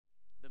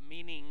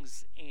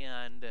meanings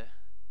and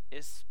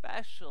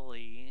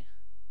especially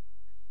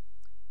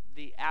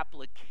the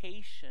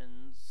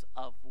applications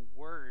of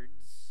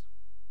words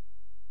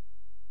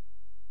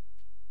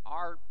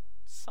are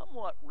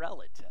somewhat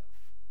relative.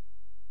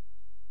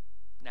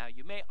 Now,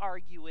 you may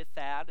argue with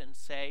that and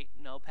say,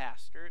 no,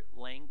 Pastor,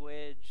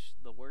 language,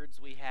 the words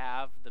we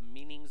have, the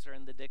meanings are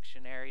in the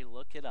dictionary,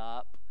 look it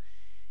up.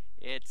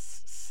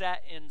 It's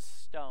set in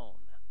stone.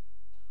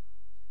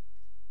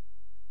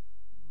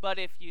 But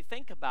if you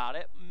think about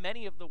it,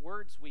 many of the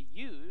words we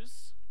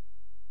use,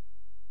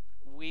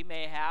 we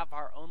may have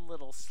our own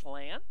little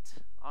slant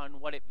on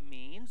what it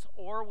means,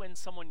 or when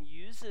someone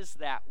uses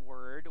that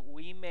word,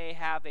 we may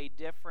have a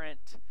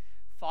different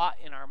thought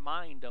in our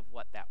mind of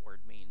what that word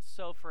means.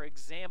 So, for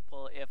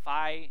example, if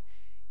I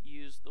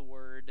use the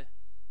word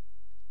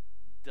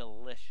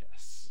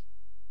delicious,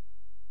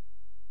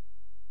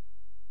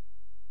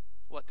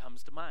 what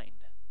comes to mind?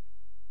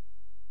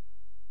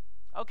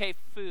 Okay,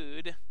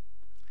 food.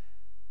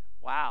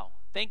 Wow.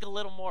 Think a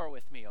little more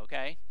with me,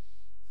 okay?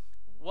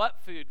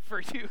 What food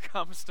for you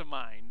comes to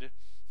mind?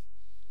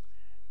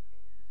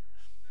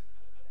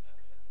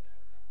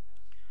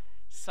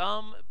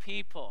 Some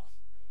people.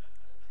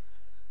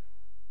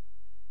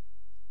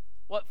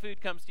 What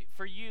food comes to you?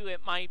 For you,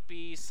 it might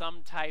be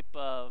some type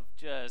of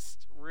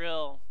just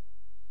real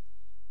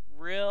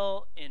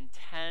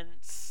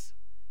intense,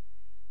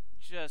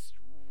 just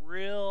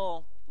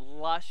real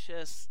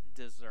luscious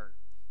dessert.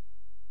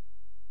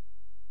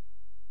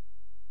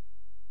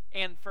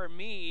 And for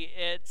me,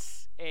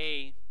 it's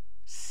a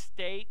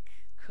steak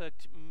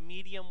cooked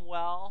medium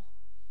well,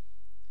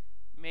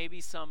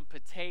 maybe some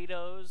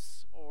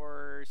potatoes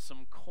or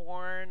some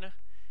corn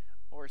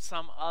or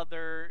some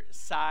other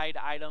side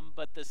item,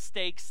 but the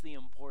steak's the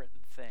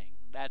important thing.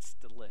 That's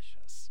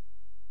delicious.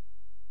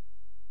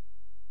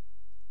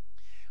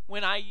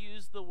 When I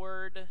use the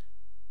word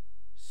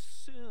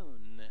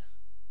soon,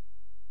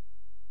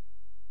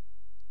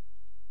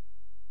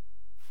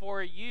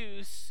 for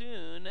you,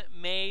 soon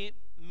may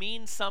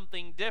mean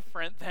something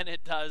different than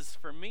it does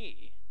for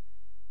me.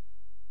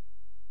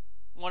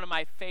 One of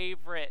my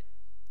favorite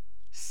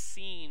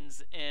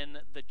scenes in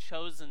the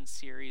Chosen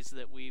series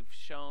that we've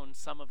shown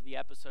some of the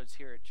episodes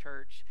here at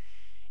church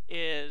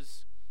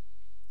is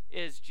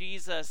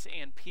Jesus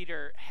and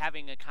Peter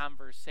having a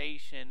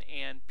conversation,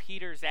 and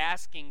Peter's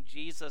asking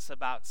Jesus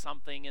about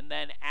something and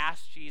then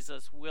asks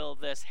Jesus, will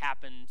this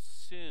happen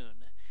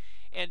soon?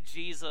 And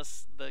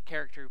Jesus, the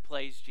character who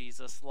plays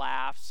Jesus,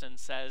 laughs and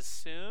says,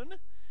 soon?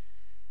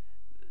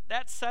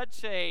 That's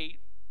such a...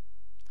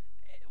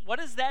 What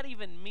does that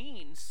even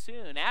mean,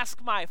 soon?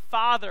 Ask my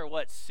Father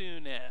what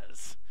soon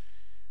is.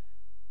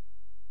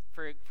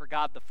 For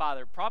God the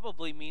Father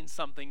probably means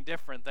something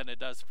different than it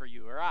does for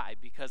you or I,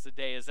 because a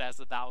day is as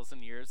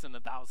 1,000 years and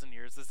 1,000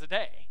 years is a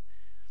day.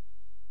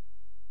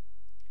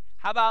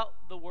 How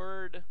about the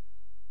word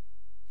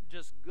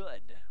just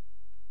good?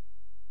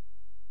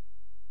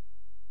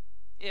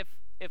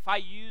 If I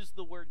use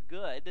the word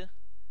good,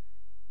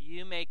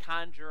 you may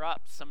conjure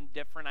up some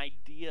different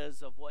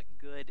ideas of what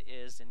good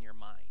is in your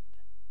mind.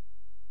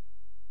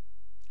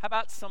 How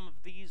about some of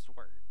these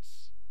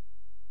words?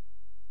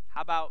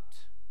 How about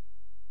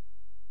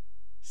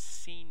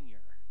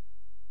senior?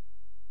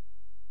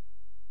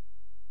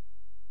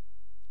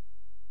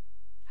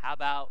 How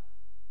about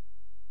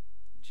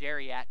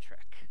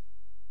geriatric?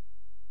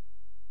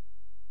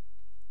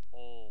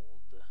 Old.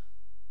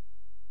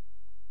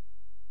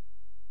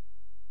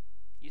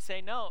 You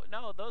say, no,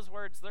 those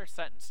words, they're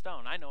set in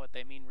stone. I know what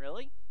they mean,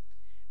 really.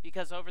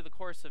 Because over the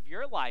course of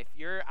your life,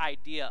 your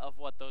idea of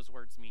what those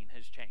words mean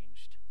has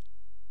changed.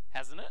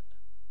 Hasn't it?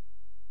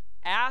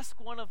 Ask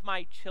one of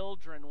my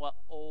children what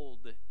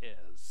old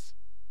is.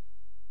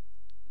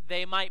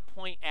 They might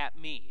point at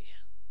me.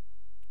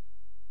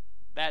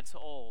 That's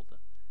old.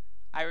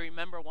 I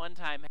remember one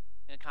time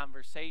having a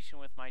conversation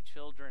with my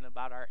children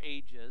about our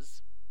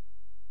ages,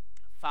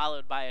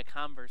 followed by a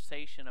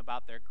conversation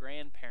about their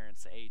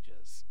grandparents'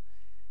 ages.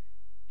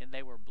 And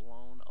they were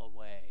blown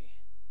away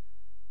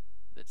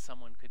that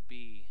someone could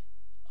be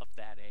of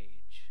that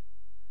age.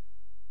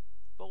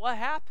 But what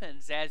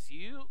happens as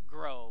you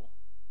grow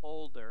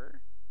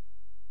older,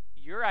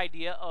 your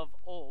idea of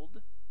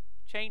old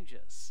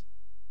changes.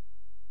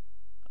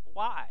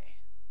 Why?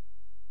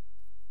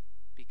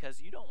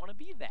 Because you don't want to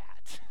be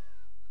that.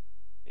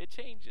 It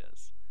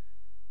changes.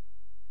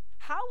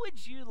 How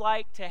would you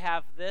like to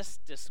have this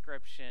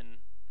description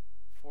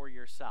for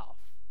yourself?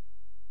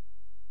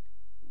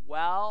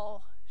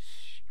 Well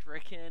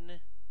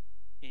stricken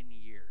in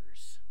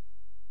years.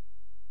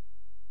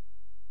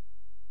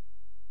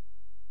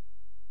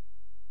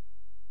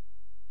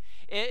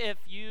 If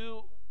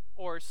you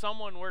or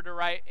someone were to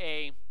write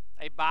a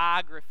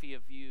biography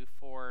of you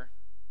for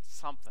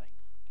something,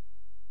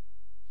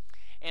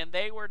 and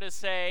they were to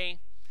say,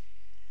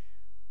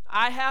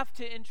 I have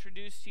to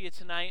introduce to you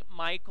tonight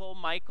Michael.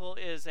 Michael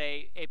is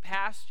a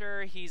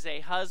pastor, he's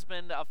a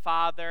husband, a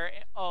father,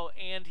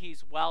 and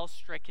he's well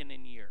stricken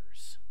in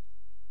years.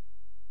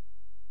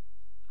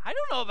 I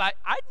don't know about,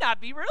 I'd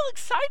not be real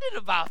excited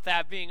about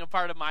that being a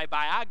part of my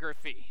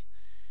biography.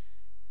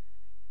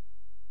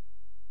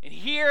 And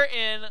here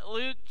in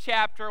Luke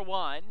chapter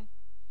 1,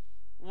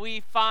 we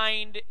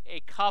find a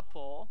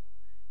couple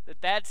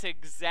that's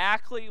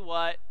exactly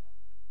what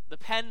the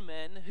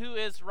penman, who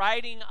is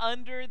writing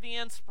under the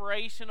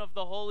inspiration of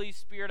the Holy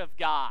Spirit of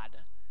God.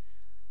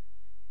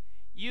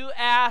 You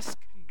ask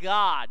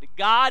God,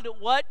 God,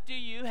 what do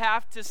you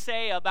have to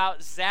say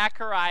about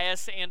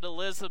Zacharias and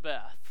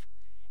Elizabeth?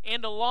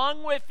 And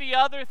along with the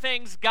other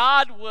things,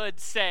 God would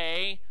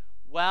say,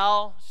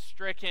 well,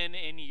 stricken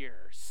in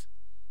years.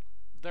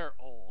 They're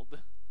old.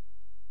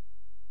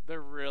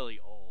 They're really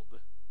old.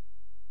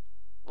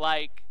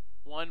 Like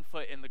 1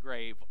 foot in the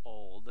grave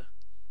old.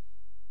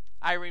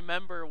 I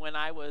remember when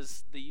I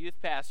was the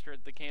youth pastor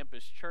at the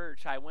campus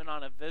church, I went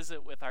on a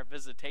visit with our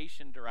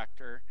visitation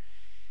director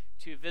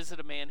to visit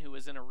a man who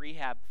was in a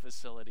rehab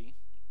facility.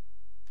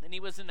 And he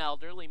was an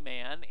elderly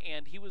man,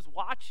 and he was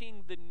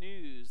watching the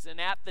news. And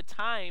at the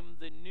time,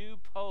 the new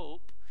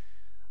pope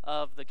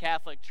of the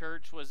Catholic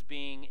Church was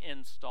being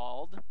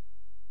installed.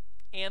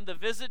 And the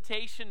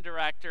visitation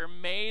director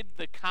made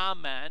the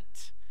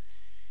comment,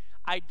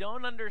 I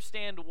don't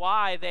understand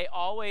why they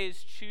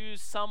always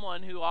choose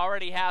someone who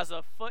already has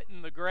a foot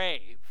in the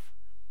grave.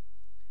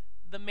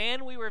 The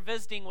man we were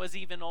visiting was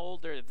even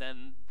older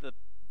than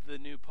the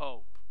new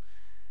pope.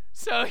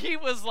 So he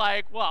was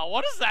like, well,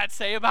 what does that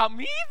say about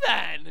me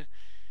then?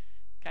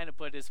 Kind of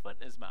put his foot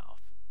in his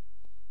mouth.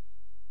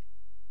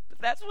 But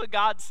that's what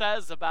God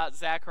says about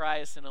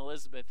Zacharias and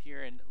Elizabeth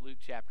here in Luke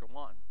chapter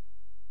 1.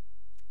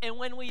 And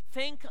when we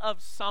think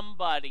of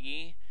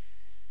somebody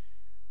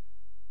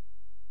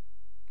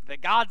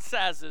that God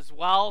says is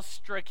well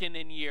stricken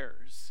in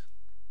years,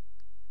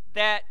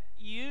 that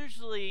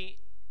usually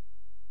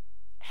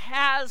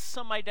has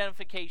some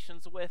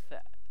identifications with it.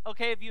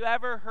 Okay, have you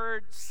ever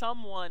heard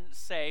someone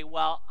say,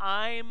 well,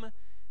 I'm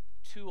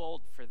too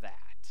old for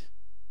that?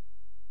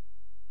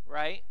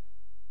 Right?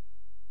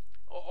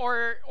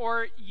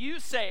 Or you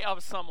say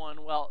of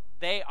someone, well,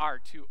 they are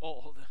too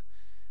old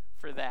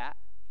for that.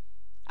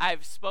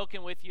 I've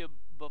spoken with you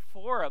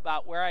before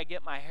about where I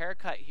get my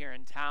haircut here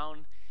in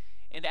town.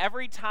 And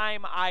every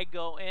time I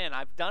go in,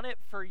 I've done it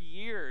for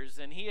years,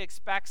 and he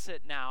expects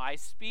it now. I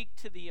speak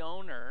to the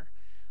owner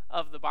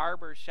of the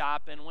barber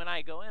shop, and when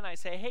I go in, I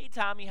say, hey,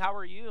 Tommy, how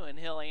are you? And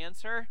he'll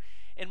answer.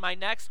 And my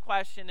next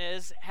question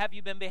is, have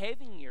you been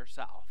behaving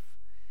yourself?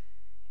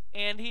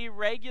 And he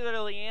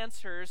regularly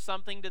answers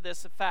something to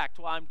this effect,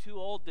 well, I'm too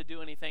old to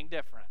do anything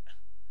different.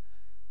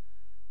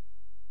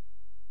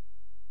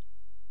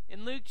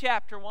 In Luke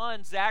chapter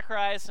 1,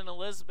 Zacharias and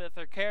Elizabeth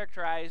are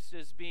characterized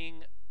as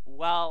being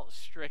well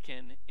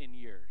stricken in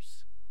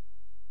years.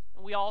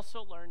 And we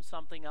also learn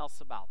something else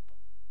about them.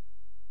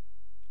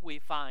 We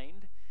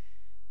find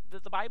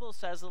that the Bible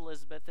says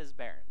Elizabeth is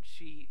barren.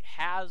 She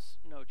has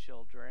no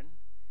children.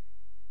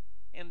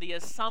 And the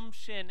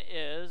assumption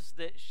is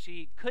that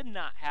she could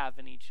not have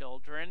any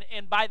children.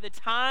 And by the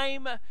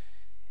time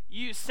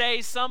you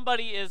say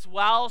somebody is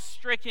well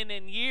stricken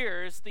in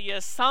years, the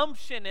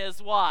assumption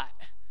is what?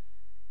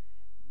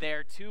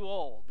 They're too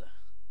old.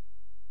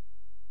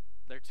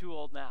 They're too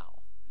old now.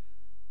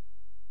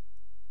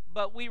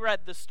 But we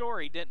read the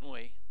story, didn't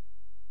we?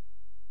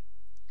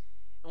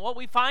 And what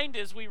we find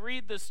is we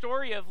read the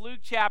story of Luke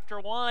chapter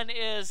 1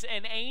 is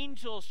an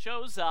angel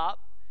shows up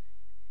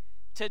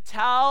to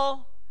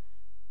tell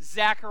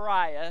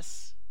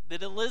Zacharias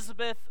that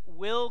Elizabeth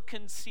will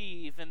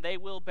conceive and they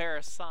will bear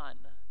a son.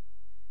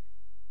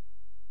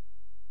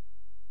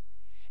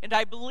 And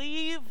I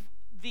believe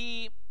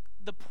the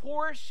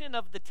portion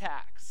of the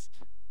text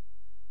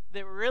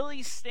that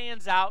really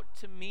stands out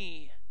to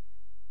me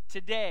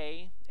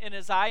today, and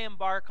as I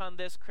embark on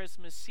this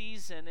Christmas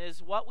season,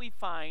 is what we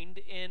find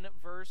in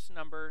verse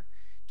number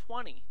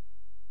 20.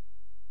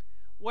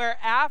 Where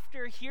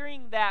after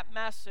hearing that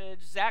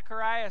message,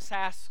 Zacharias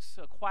asks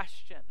a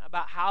question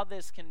about how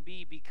this can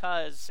be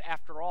because,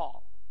 after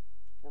all,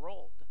 we're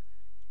old.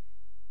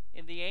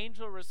 And the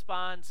angel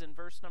responds in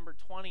verse number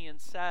 20 and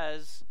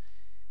says,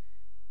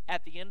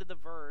 at the end of the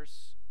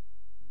verse,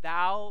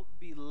 thou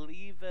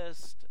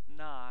believest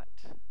not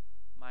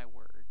my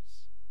words.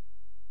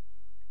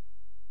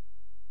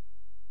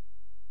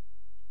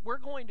 We're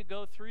going to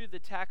go through the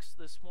text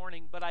this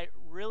morning, but I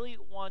really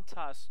want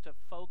us to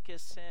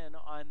focus in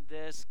on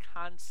this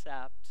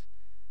concept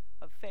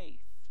of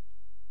faith.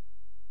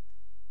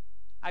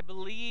 I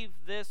believe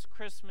this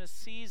Christmas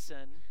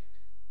season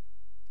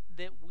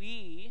that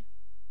we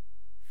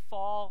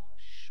fall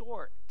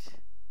short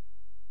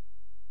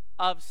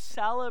of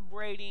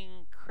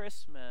celebrating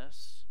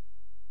Christmas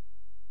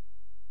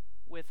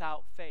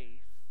without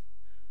faith.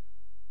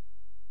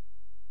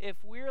 If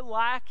we're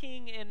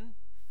lacking in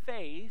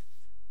faith,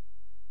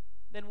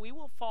 then we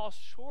will fall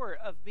short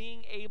of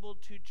being able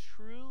to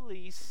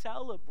truly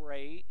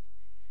celebrate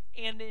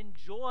and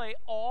enjoy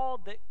all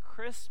that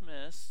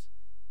Christmas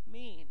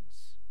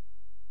means.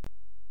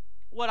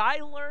 What I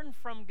learned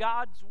from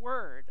God's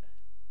Word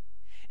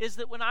is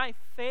that when I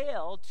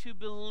fail to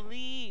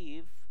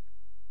believe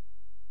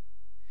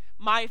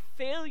My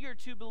failure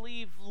to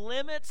believe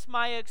limits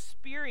my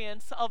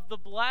experience of the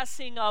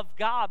blessing of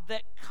God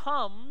that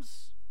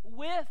comes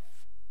with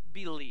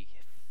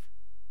belief.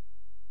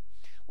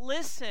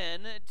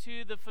 Listen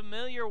to the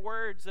familiar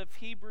words of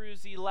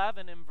Hebrews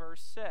 11 and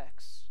verse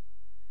 6.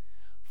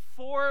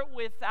 For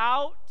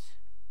without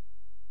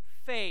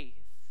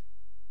faith,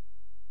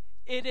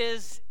 it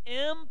is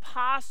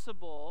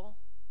impossible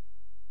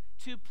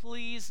to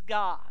please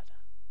God.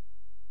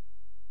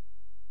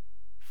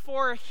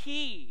 For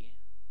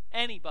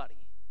anybody,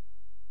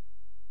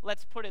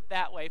 let's put it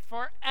that way,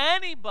 for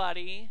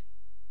anybody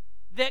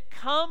that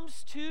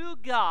comes to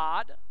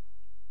God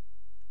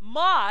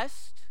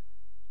must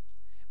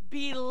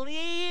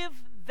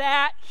believe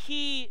that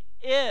He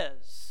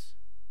is,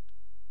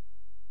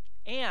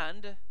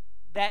 and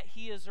that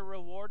He is a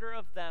rewarder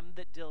of them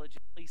that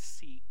diligently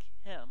seek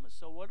Him.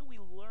 So what do we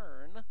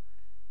learn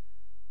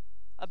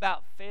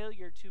about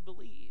failure to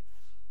believe?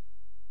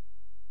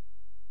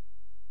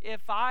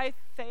 If I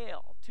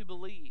fail to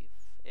believe,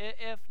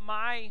 if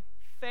my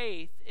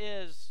faith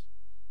is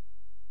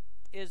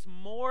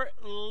more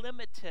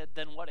limited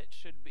than what it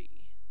should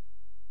be,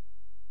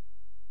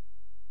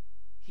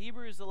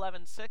 Hebrews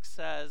 11:6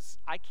 says,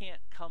 I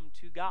can't come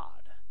to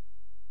God.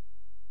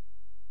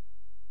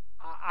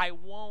 I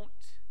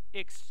won't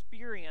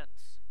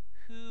experience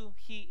who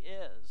He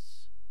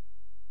is.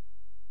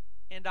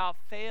 And I'll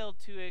fail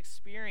to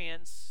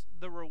experience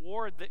the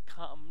reward that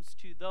comes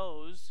to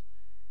those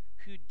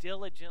who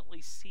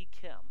diligently seek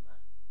Him.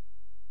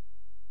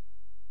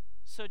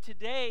 So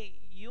today,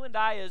 you and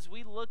I, as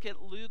we look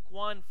at Luke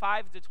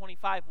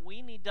 1:5-25,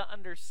 we need to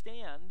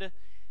understand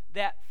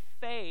that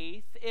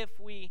faith, if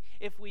we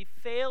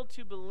fail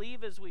to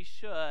believe as we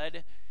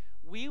should,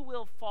 we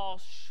will fall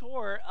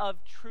short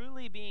of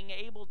truly being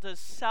able to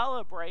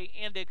celebrate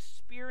and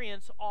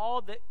experience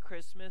all that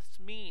Christmas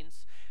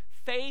means.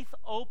 Faith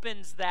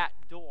opens that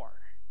door.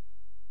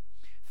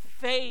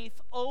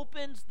 Faith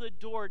opens the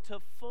door to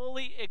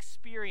fully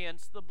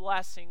experience the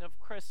blessing of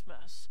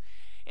Christmas.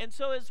 And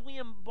so as we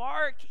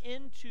embark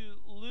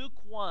into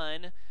Luke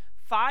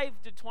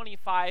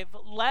 1:5-25,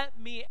 let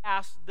me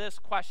ask this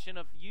question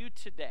of you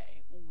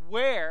today.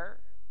 Where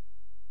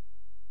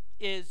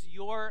is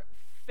your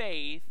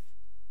faith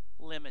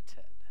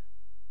limited?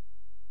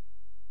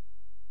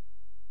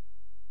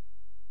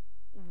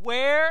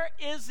 Where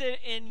is it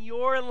in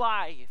your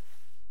life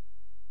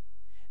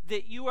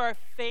that you are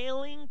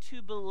failing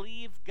to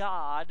believe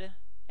God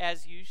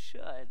as you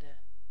should?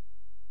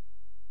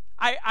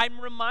 I'm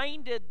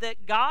reminded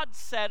that God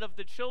said of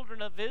the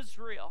children of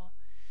Israel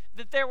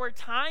that there were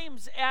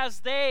times as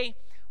they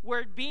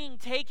were being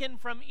taken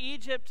from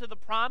Egypt to the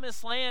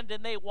promised land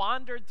and they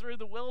wandered through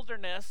the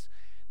wilderness,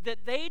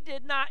 that they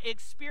did not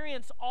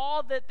experience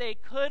all that they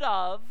could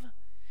have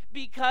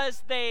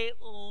because they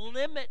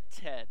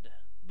limited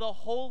the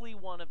Holy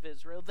One of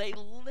Israel. They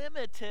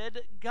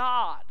limited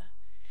God.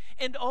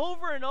 And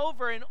over in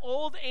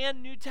Old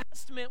and New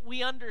Testament,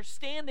 we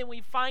understand and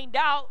we find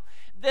out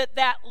that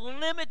that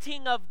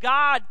limiting of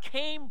God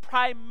came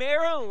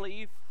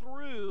primarily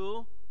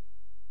through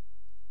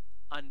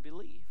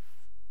unbelief.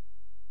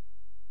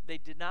 They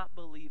did not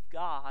believe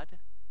God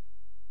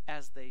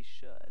as they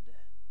should.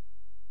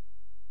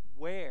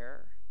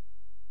 Where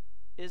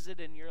is it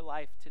in your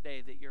life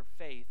today that your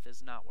faith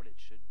is not what it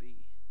should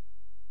be?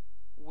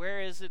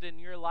 Where is it in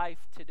your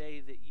life today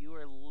that you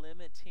are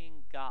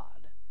limiting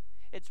God?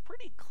 It's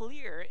pretty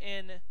clear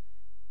in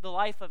the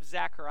life of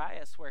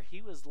Zacharias where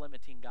he was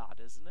limiting God,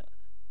 isn't it?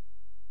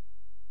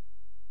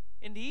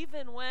 And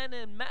even when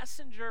a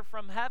messenger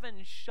from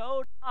heaven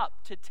showed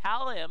up to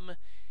tell him,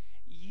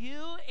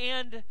 you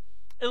and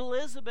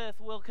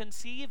Elizabeth will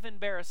conceive and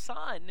bear a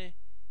son,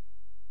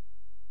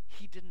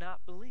 he did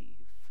not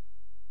believe.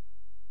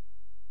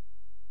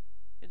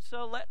 And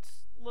so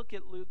let's look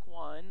at Luke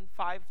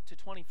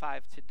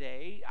 1:5-25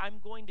 today. I'm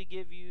going to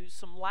give you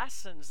some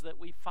lessons that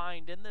we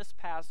find in this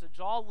passage,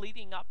 all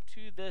leading up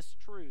to this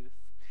truth,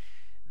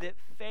 that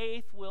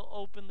faith will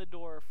open the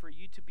door for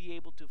you to be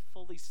able to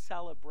fully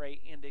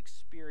celebrate and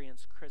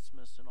experience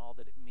Christmas and all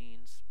that it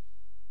means.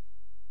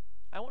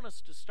 I want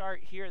us to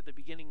start here at the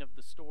beginning of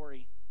the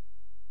story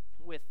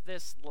with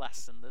this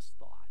lesson, this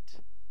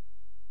thought.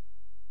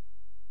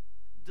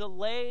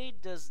 Delay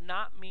does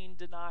not mean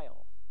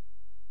denial.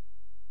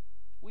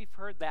 We've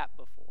heard that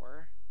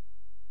before,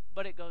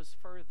 but it goes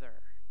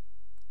further.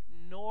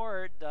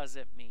 Nor does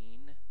it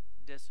mean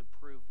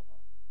disapproval.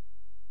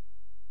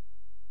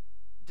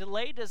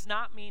 Delay does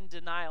not mean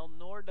denial,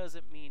 nor does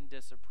it mean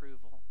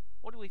disapproval.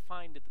 What do we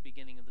find at the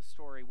beginning of the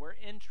story? We're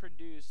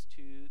introduced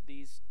to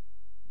these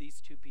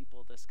two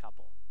people, this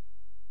couple,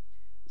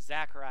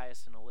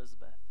 Zacharias and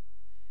Elizabeth.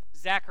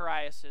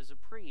 Zacharias is a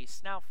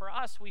priest. Now, for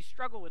us, we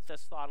struggle with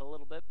this thought a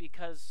little bit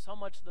because so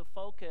much of the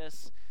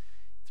focus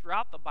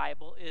throughout the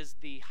Bible is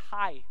the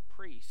high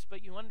priest.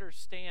 But you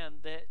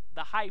understand that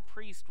the high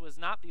priest was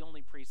not the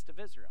only priest of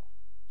Israel.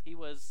 He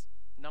was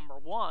number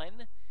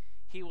one.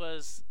 He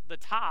was the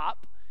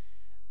top.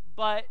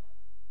 But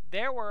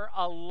there were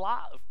a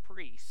lot of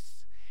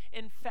priests.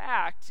 In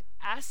fact,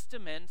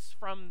 estimates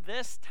from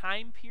this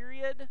time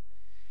period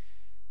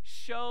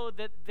show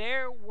that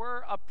there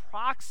were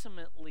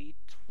approximately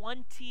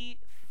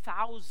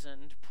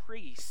 20,000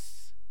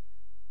 priests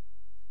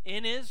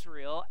in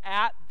Israel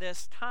at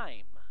this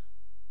time.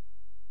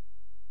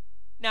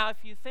 Now,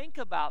 if you think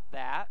about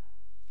that,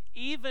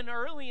 even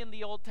early in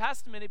the Old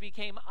Testament, it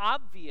became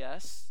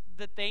obvious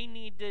that they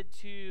needed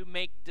to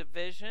make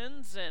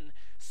divisions and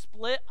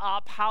split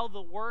up how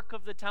the work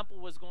of the temple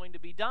was going to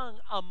be done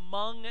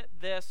among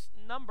this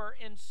number.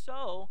 And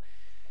so,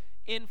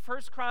 in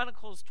 1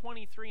 Chronicles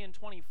 23 and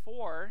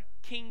 24,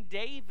 King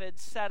David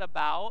set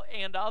about,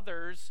 and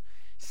others,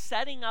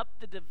 setting up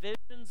the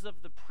divisions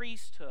of the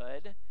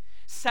priesthood,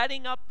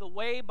 setting up the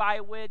way by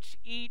which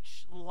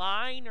each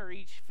line or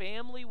each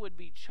family would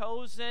be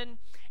chosen,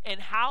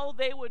 and how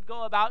they would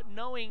go about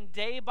knowing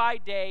day by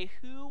day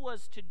who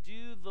was to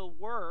do the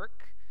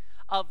work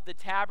of the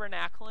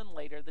tabernacle and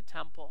later the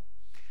temple.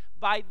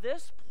 By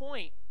this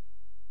point,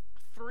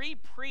 3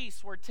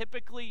 priests were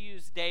typically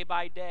used day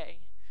by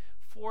day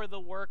for the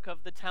work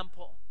of the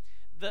temple.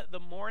 The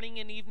morning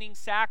and evening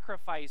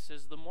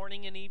sacrifices, the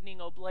morning and evening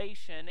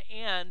oblation,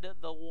 and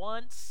the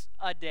once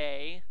a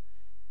day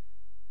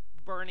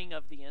burning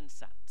of the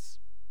incense.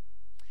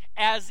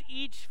 As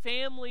each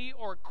family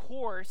or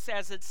course,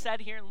 as it's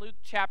said here in Luke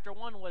chapter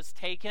 1, was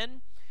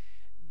taken,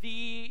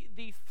 the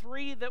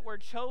 3 that were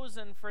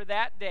chosen for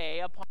that day,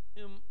 upon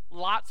whom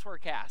lots were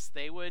cast,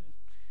 they would,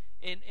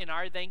 in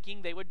our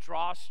thinking, they would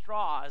draw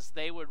straws,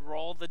 they would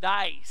roll the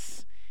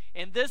dice,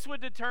 and this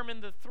would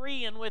determine the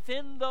 3, and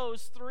within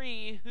those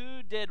 3,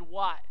 who did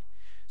what.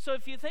 So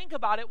if you think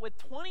about it, with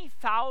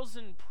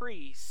 20,000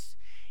 priests,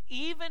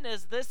 even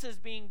as this is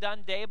being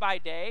done day by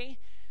day,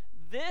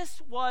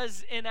 this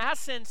was, in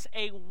essence,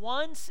 a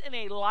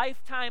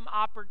once-in-a-lifetime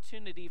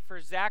opportunity for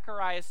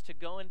Zacharias to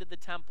go into the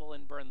temple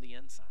and burn the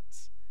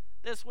incense.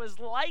 This was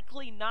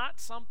likely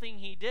not something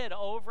he did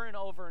over and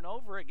over and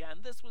over again.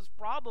 This was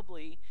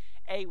probably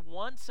a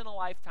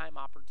once-in-a-lifetime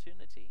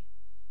opportunity.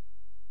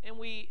 And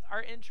we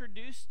are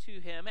introduced to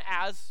him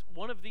as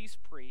one of these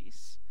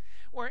priests.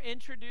 We're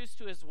introduced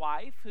to his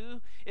wife,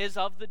 who is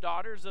of the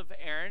daughters of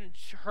Aaron.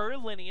 Her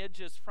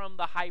lineage is from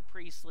the high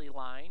priestly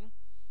line.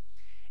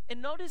 And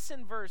notice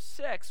in verse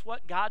 6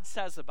 what God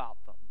says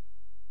about them.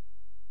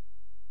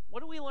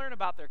 What do we learn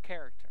about their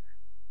character?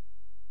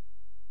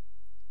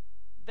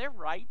 They're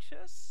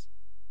righteous.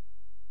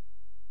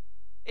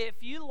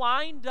 If you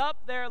lined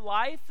up their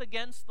life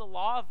against the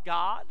law of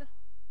God,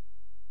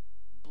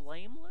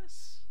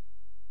 blameless.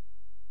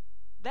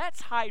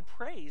 That's high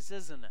praise,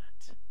 isn't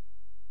it?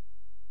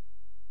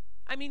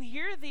 I mean,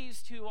 here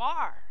these 2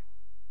 are.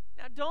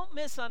 Now, don't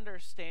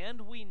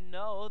misunderstand. We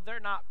know they're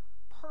not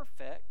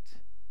perfect.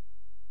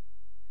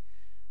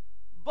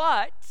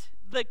 But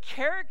the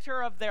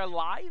character of their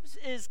lives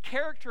is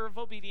character of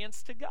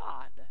obedience to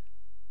God.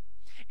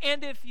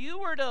 And if you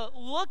were to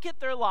look at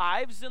their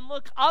lives and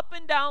look up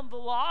and down the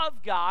law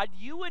of God,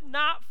 you would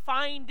not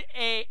find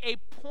a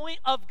point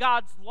of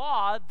God's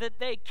law that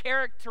they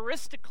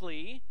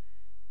characteristically,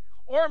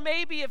 or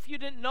maybe if you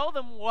didn't know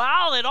them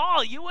well at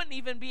all, you wouldn't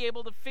even be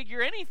able to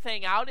figure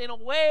anything out in a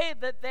way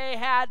that they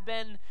had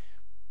been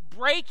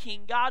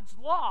breaking God's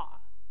law.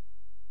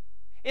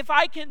 If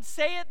I can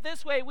say it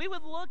this way, we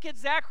would look at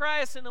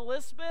Zacharias and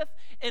Elizabeth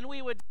and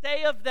we would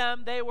say of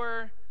them they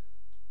were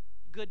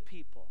good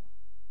people.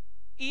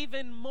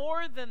 Even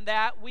more than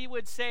that, we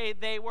would say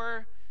they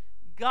were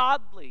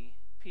godly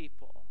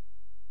people.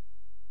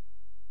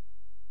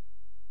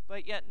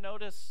 But yet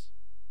notice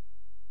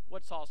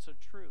what's also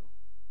true.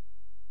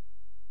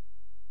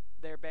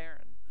 They're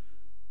barren.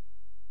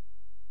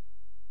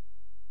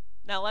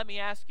 Now let me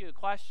ask you a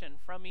question.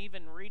 From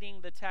even reading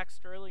the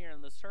text earlier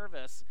in the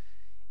service,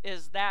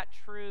 is that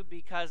true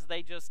because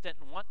they just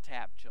didn't want to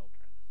have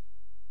children?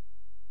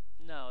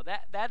 No,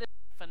 that is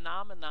a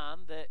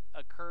phenomenon that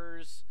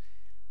occurs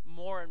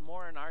more and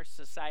more in our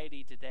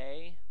society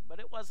today, but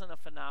it wasn't a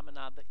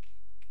phenomenon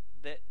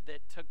that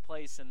took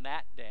place in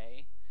that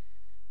day.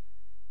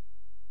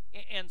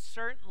 And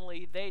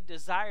certainly they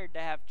desired to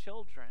have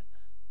children.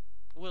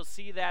 We'll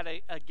see that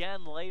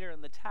again later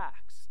in the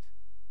text.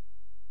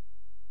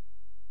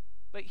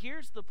 But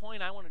here's the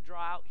point I want to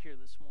draw out here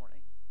this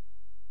morning.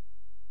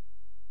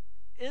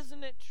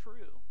 Isn't it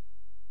true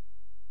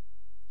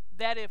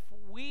that if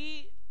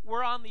we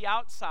were on the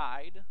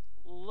outside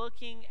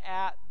looking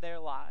at their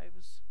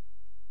lives,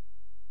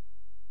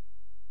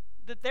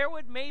 that there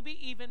would maybe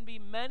even be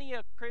many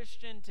a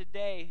Christian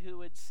today who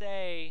would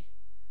say,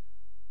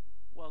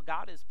 well,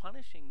 God is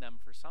punishing them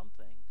for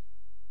something.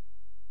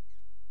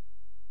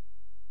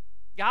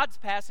 God's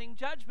passing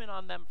judgment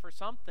on them for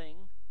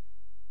something.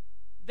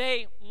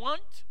 They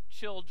want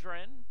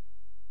children.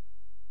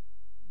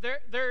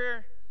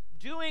 They're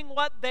doing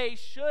what they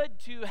should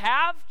to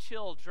have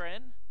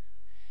children.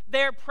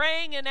 They're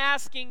praying and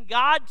asking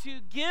God to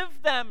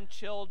give them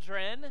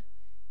children,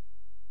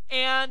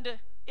 and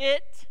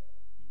it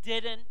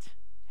didn't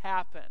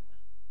happen.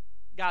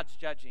 God's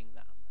judging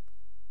them.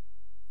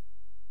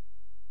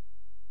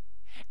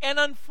 And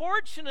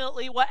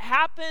unfortunately, what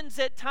happens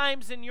at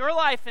times in your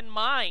life and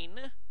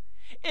mine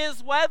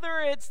is whether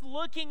it's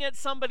looking at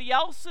somebody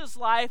else's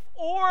life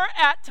or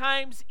at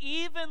times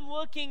even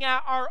looking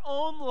at our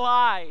own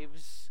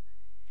lives,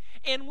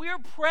 and we're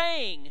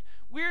praying,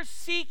 we're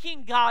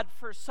seeking God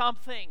for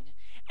something,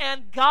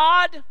 and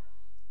God,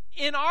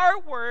 in our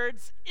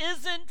words,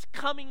 isn't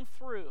coming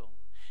through.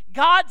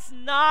 God's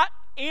not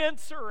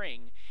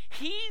answering.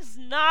 He's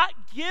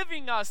not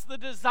giving us the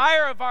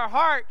desire of our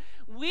heart.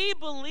 We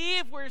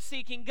believe we're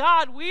seeking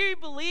God. We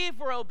believe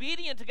we're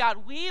obedient to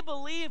God. We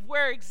believe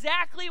we're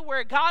exactly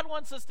where God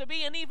wants us to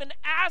be, and even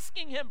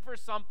asking Him for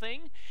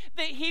something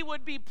that He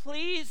would be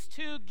pleased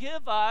to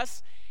give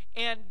us,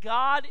 and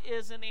God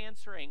isn't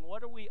answering.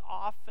 What are we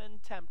often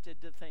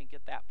tempted to think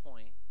at that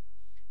point?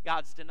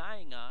 God's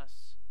denying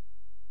us.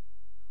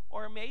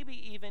 Or maybe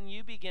even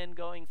you begin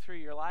going through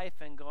your life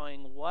and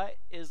going, what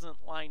isn't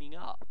lining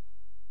up?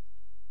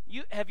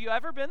 Have you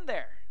ever been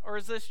there? Or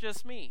is this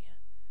just me?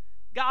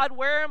 God,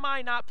 where am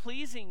I not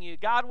pleasing you?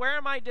 God, where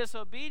am I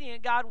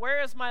disobedient? God,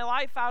 where is my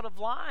life out of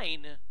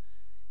line?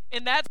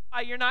 And that's why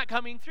you're not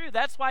coming through.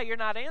 That's why you're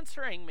not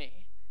answering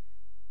me.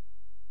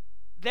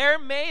 There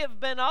may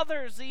have been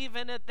others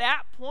even at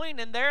that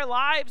point in their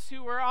lives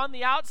who were on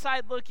the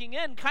outside looking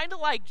in, kind of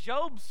like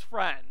Job's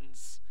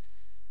friends.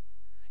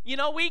 You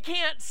know, we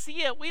can't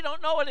see it. We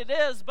don't know what it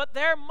is, but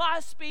there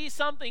must be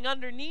something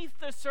underneath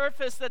the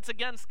surface that's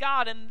against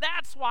God, and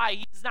that's why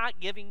He's not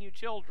giving you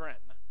children.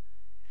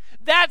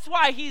 That's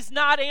why He's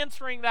not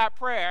answering that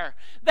prayer.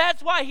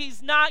 That's why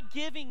He's not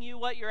giving you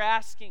what you're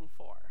asking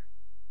for.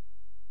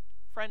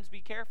 Friends,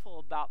 be careful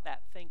about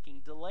that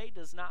thinking. Delay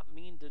does not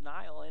mean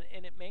denial,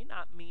 and it may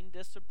not mean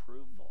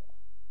disapproval.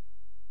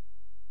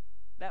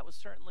 That was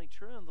certainly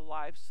true in the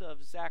lives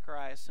of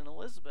Zacharias and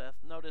Elizabeth.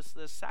 Notice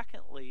this,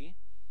 secondly,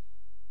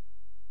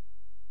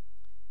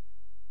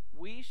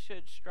 we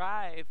should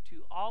strive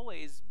to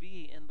always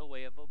be in the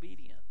way of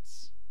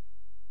obedience.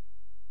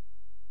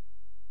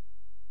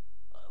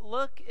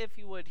 Look, if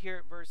you would, here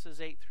at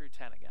verses 8 through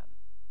 10 again.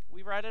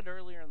 We read it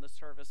earlier in the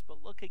service,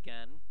 but look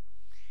again.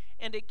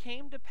 And it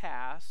came to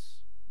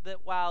pass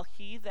that while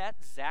he, that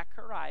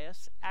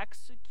Zacharias,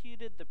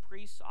 executed the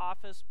priest's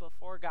office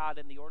before God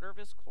in the order of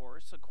his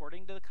course,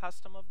 according to the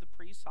custom of the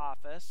priest's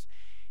office,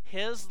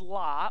 his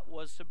lot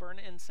was to burn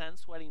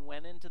incense when he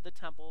went into the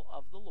temple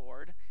of the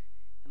Lord,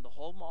 and the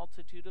whole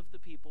multitude of the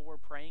people were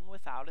praying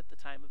without at the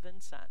time of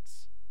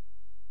incense.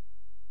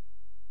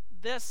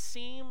 This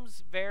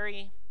seems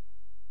very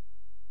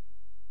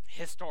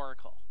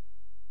historical.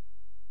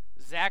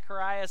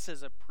 Zacharias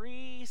is a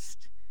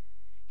priest.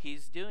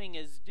 He's doing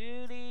his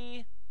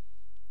duty.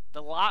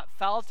 The lot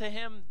fell to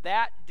him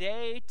that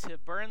day to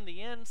burn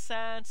the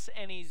incense,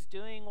 and he's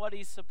doing what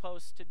he's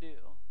supposed to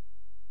do.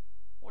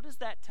 What does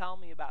that tell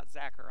me about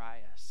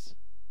Zacharias?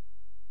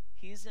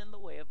 He's in the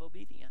way of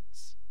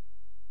obedience.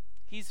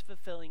 He's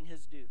fulfilling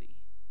his duty.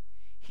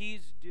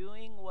 He's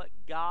doing what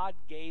God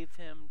gave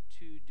him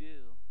to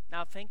do.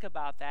 Now think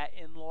about that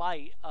in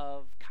light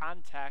of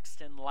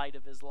context, in light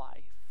of his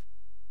life.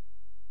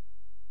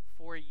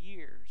 For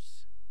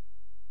years,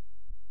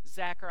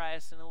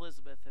 Zacharias and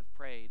Elizabeth have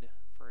prayed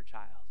for a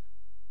child.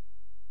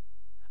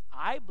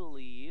 I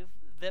believe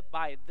that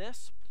by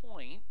this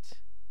point,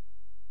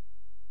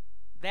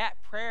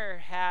 that prayer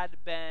had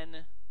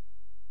been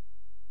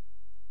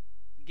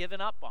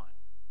given up on.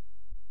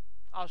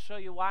 I'll show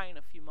you why in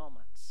a few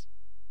moments.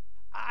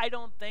 I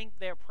don't think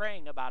they're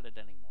praying about it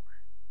anymore.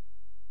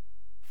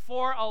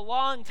 For a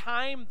long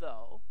time,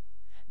 though,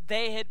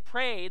 they had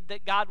prayed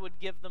that God would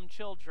give them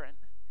children.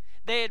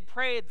 They had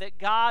prayed that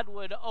God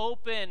would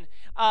open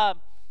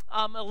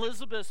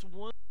Elizabeth's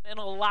womb and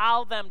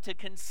allow them to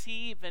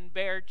conceive and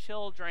bear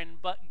children,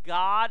 but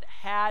God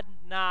had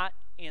not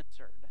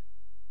answered.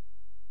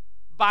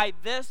 By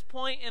this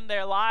point in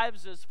their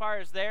lives, as far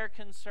as they're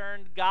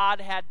concerned,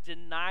 God had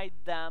denied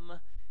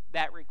them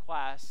that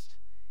request,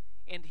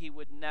 and He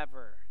would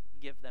never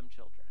give them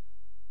children.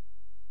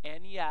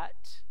 And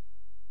yet,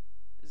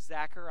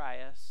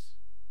 Zacharias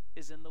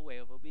is in the way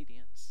of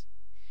obedience.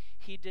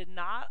 He did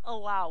not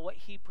allow what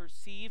he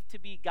perceived to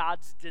be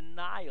God's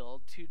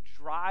denial to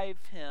drive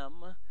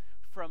him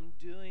from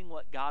doing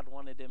what God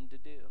wanted him to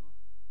do.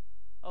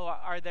 Oh,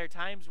 are there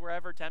times we're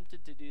ever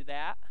tempted to do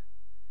that?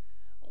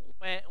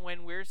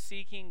 When we're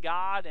seeking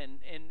God and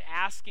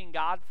asking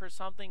God for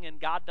something and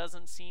God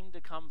doesn't seem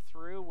to come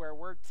through, where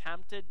we're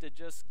tempted to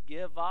just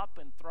give up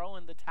and throw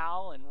in the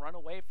towel and run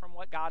away from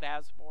what God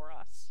has for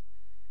us.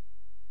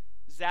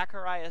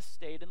 Zacharias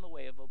stayed in the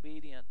way of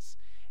obedience.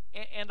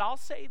 And I'll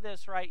say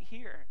this right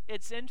here.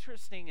 It's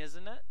interesting,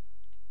 isn't it?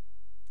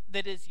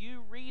 That as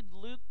you read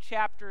Luke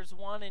chapters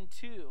 1 and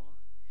 2,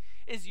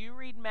 as you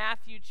read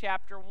Matthew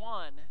chapter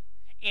 1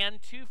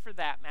 and 2 for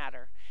that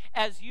matter,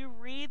 as you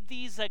read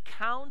these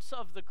accounts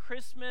of the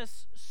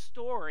Christmas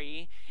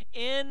story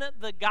in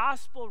the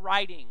gospel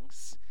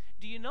writings,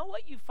 do you know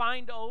what you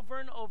find over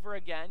and over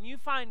again? You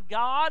find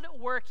God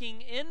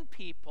working in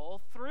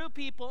people, through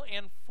people,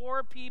 and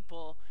for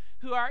people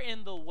who are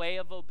in the way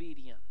of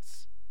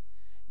obedience.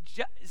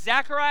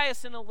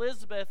 Zacharias and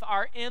Elizabeth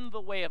are in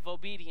the way of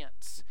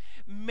obedience.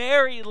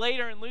 Mary,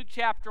 later in Luke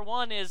chapter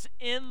 1, is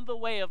in the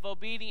way of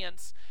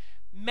obedience.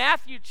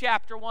 Matthew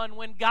chapter 1,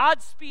 when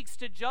God speaks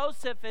to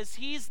Joseph as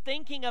he's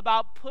thinking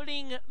about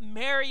putting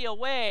Mary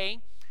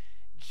away,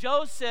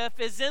 Joseph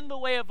is in the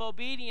way of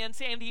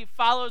obedience and he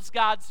follows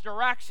God's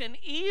direction.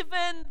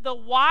 Even the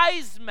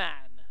wise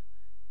men,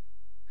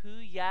 who,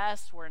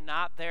 yes, were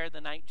not there the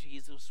night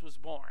Jesus was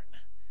born,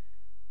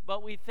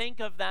 but we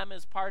think of them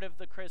as part of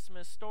the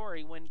Christmas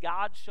story. When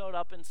God showed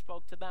up and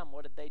spoke to them,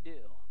 what did they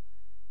do?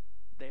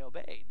 They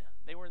obeyed.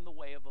 They were in the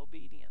way of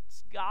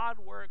obedience. God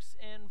works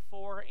in,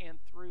 for, and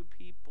through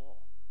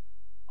people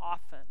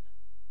often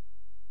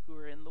who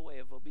are in the way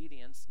of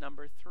obedience.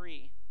 Number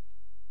 3,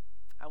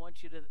 I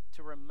want you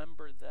to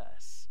remember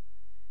this.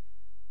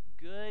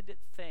 Good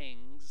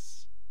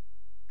things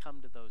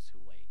come to those who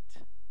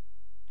wait.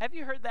 Have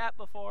you heard that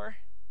before?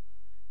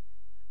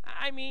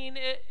 I mean,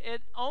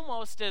 it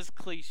almost is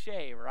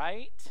cliche,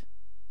 right?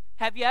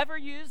 Have you ever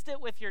used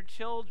it with your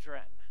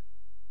children?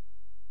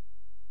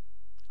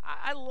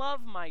 I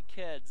love my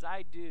kids,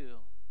 I do.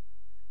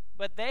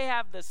 But they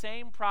have the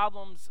same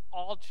problems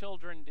all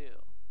children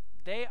do.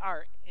 They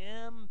are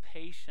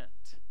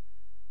impatient.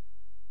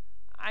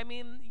 I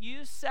mean,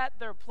 you set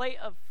their plate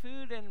of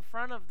food in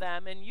front of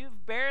them and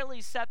you've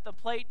barely set the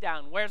plate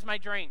down. Where's my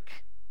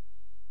drink?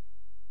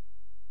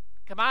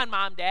 Come on,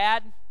 Mom,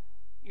 Dad.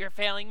 You're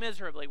failing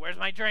miserably. Where's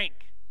my drink?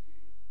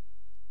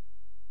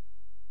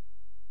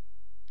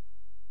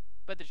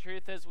 But the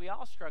truth is, we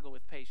all struggle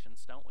with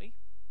patience, don't we?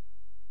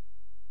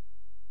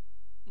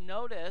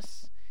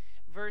 Notice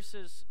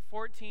verses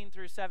 14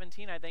 through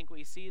 17, I think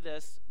we see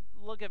this.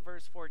 Look at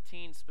verse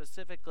 14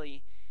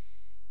 specifically.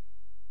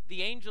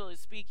 The angel is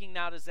speaking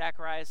now to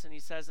Zacharias, and he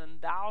says,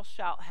 "And thou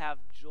shalt have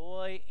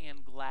joy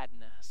and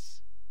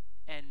gladness,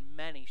 and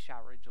many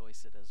shall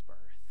rejoice at his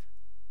birth."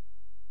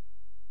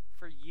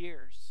 For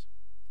years,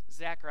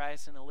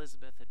 Zacharias and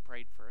Elizabeth had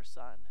prayed for a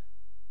son.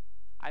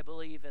 I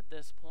believe at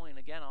this point,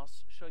 again, I'll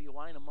show you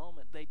why in a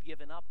moment, they'd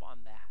given up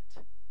on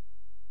that.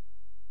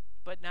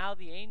 But now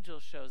the angel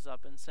shows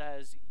up and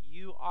says,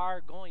 you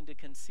are going to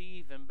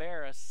conceive and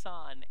bear a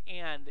son,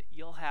 and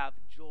you'll have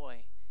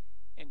joy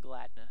and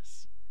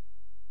gladness.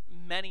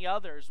 Many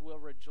others will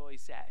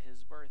rejoice at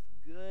his birth.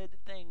 Good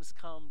things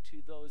come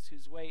to those who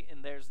wait,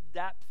 and there's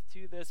depth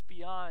to this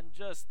beyond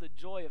just the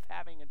joy of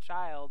having a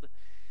child.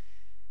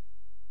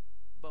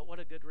 But what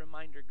a good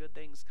reminder, good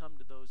things come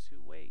to those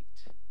who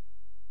wait.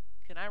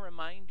 Can I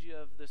remind you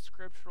of the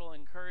scriptural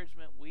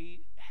encouragement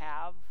we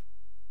have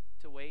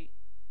to wait?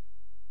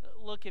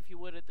 Look, if you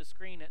would, at the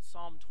screen at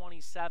Psalm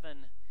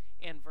 27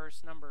 and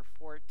verse number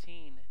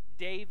 14.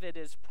 David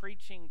is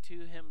preaching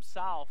to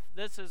himself.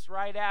 This is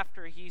right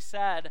after he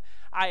said,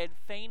 I had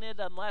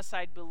fainted unless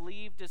I'd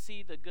believed to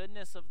see the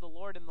goodness of the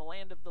Lord in the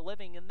land of the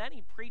living. And then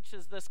he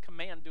preaches this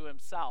command to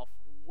himself.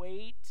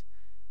 Wait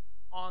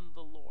on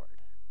the Lord.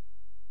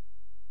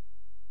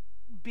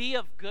 Be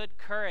of good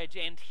courage,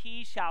 and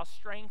he shall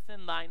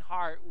strengthen thine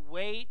heart.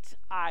 Wait,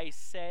 I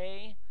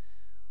say,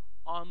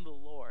 on the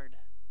Lord.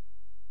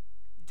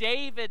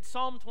 David,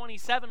 Psalm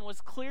 27, was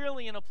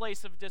clearly in a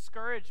place of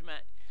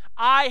discouragement.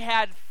 I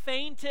had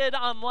fainted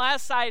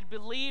unless I had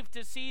believed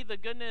to see the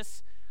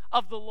goodness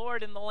of the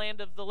Lord in the land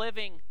of the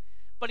living.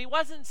 But he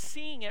wasn't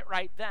seeing it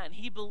right then.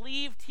 He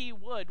believed he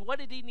would. What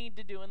did he need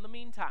to do in the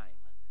meantime?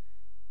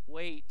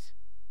 Wait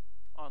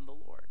on the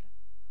Lord.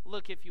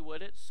 Look, if you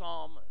would, at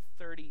Psalm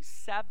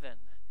 37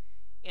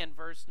 and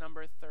verse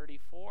number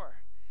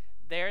 34.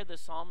 There the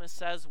psalmist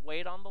says,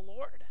 wait on the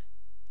Lord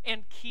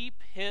and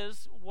keep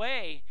his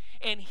way,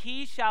 and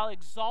he shall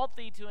exalt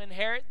thee to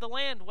inherit the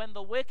land. When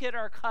the wicked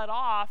are cut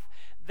off,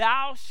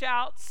 thou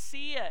shalt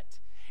see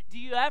it. Do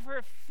you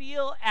ever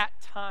feel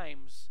at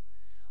times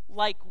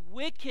like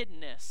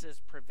wickedness is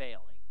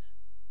prevailing?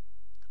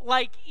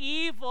 Like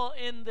evil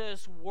in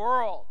this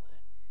world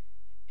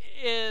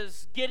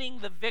is getting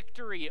the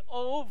victory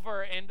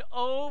over and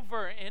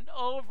over and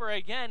over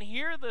again?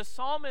 Here the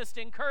psalmist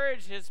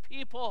encouraged his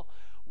people,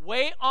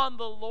 wait on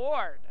the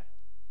Lord.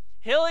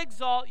 He'll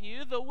exalt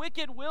you. The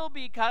wicked will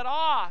be cut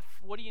off.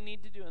 What do you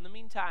need to do in the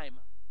meantime?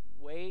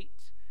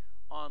 Wait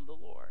on the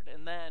Lord.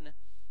 And then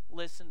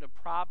listen to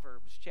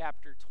Proverbs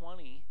chapter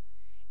 20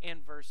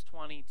 and verse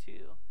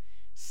 22.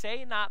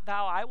 Say not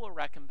thou, I will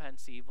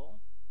recompense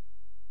evil,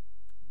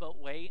 but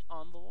wait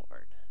on the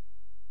Lord.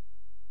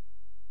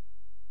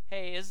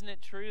 Hey, isn't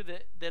it true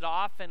that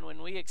often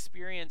when we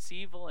experience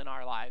evil in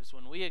our lives,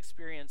 when we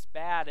experience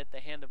bad at the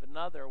hand of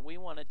another, we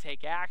want to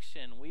take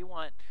action. We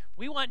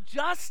want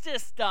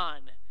justice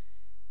done.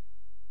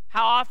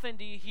 How often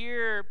do you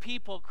hear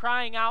people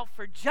crying out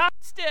for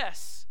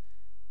justice?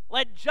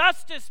 Let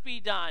justice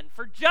be done,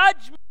 for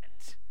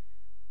judgment.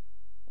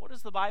 What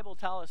does the Bible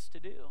tell us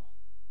to do?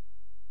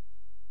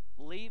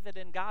 Leave it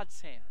in God's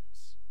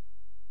hands.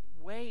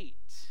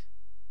 Wait.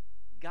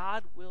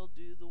 God will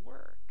do the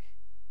work.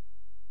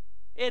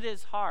 It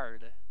is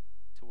hard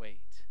to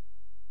wait.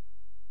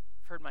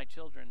 I've heard my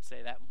children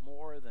say that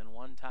more than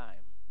one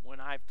time. when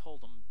I've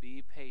told them,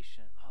 be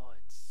patient. Oh,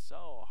 it's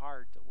so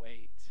hard to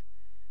wait.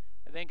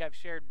 I think I've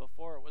shared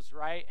before, it was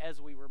right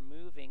as we were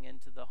moving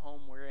into the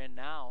home we're in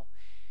now,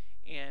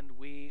 and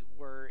we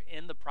were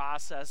in the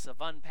process of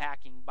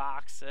unpacking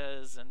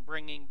boxes and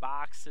bringing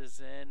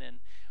boxes in, and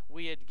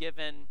we had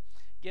given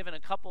a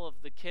couple of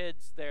the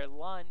kids their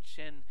lunch,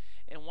 and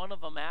one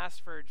of them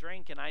asked for a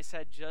drink, and I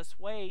said, just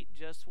wait,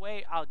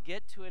 I'll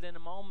get to it in a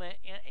moment,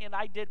 and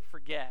I did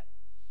forget.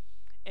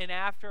 And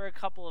after a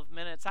couple of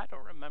minutes, I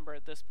don't remember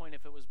at this point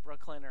if it was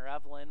Brooklyn or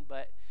Evelyn,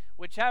 but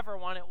whichever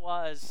one it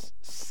was,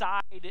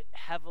 sighed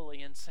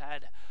heavily and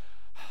said,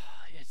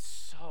 it's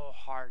so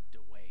hard to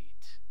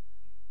wait.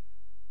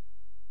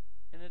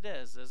 And it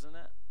is, isn't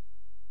it?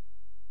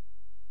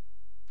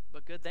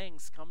 But good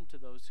things come to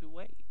those who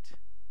wait.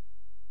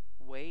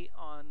 Wait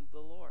on the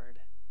Lord.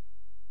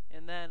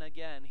 And then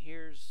again,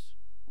 here's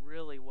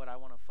really what I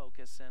want to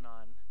focus in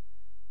on.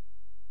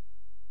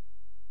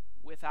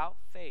 Without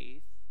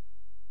faith,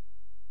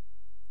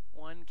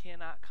 one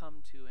cannot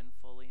come to and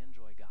fully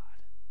enjoy God.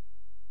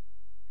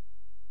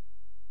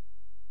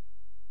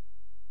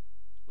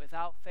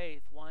 Without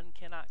faith, one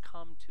cannot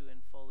come to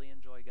and fully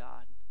enjoy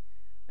God.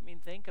 I mean,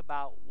 think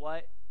about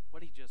what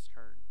he just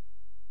heard.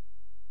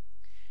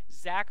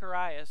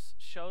 Zacharias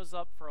shows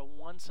up for a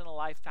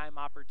once-in-a-lifetime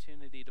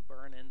opportunity to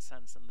burn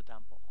incense in the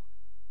temple.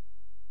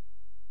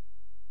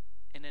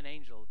 And an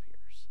angel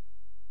appears.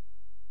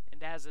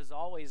 And as is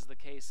always the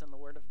case in the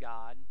Word of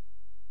God,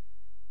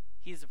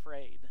 he's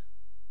afraid.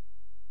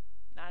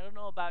 Now, I don't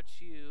know about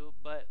you,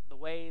 but the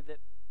way that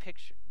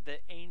the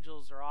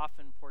angels are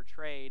often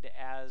portrayed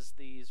as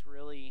these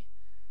really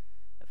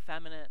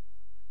effeminate,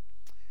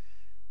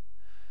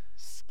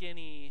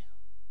 skinny,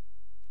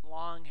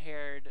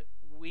 long-haired,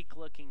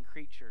 weak-looking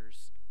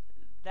creatures,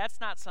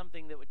 that's not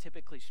something that would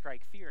typically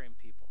strike fear in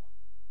people.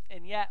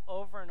 And yet,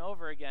 over and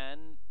over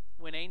again,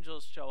 when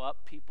angels show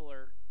up, people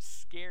are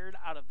scared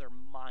out of their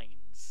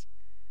minds.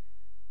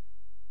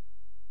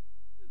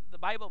 The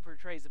Bible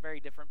portrays a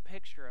very different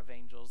picture of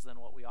angels than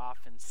what we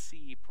often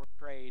see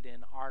portrayed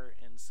in art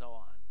and so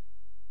on.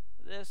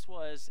 This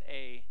was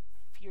a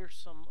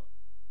fearsome,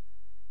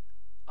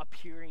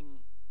 appearing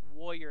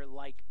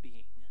warrior-like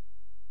being.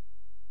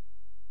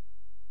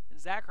 And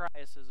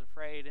Zacharias is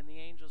afraid, and the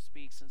angel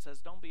speaks and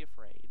says, don't be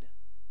afraid.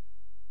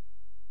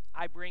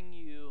 I bring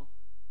you,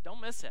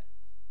 don't miss it.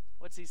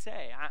 What's he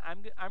say?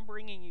 I'm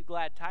bringing you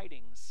glad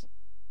tidings.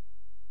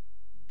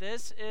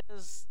 This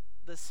is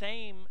the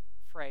same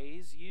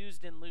phrase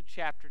used in Luke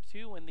chapter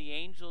 2 when the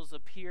angels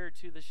appear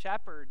to the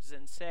shepherds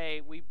and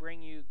say, we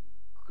bring you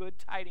good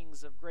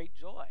tidings of great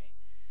joy.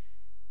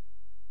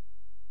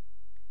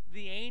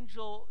 The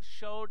angel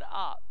showed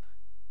up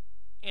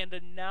and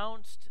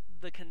announced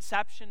the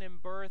conception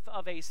and birth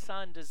of a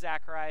son to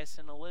Zacharias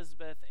and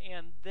Elizabeth,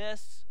 and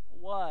this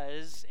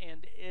was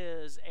and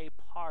is a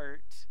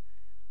part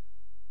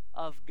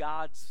of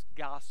God's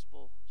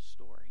gospel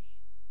story.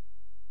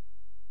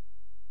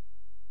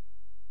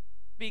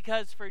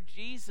 Because for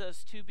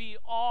Jesus to be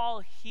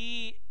all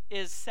he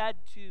is said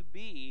to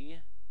be,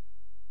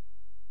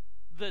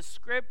 the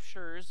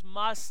scriptures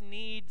must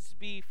needs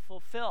be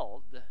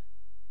fulfilled.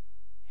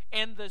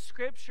 And the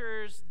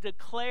scriptures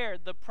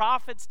declared, the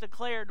prophets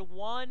declared,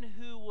 one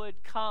who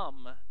would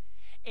come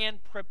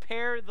and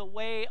prepare the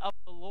way of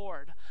the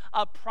Lord.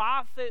 A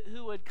prophet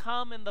who would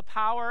come in the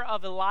power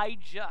of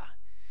Elijah,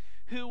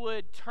 who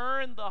would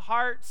turn the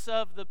hearts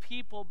of the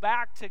people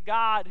back to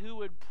God, who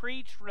would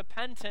preach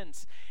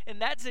repentance. And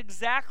that's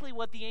exactly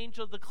what the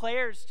angel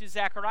declares to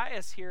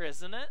Zacharias here,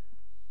 isn't it?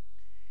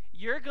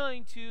 You're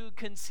going to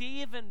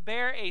conceive and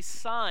bear a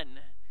son.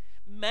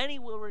 Many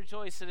will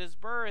rejoice at his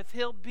birth.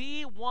 He'll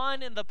be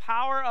one in the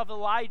power of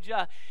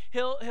Elijah.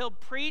 He'll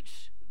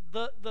preach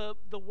the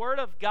word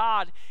of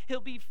God. He'll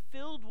be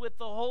filled with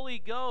the Holy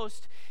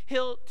Ghost.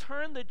 He'll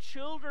turn the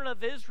children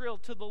of Israel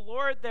to the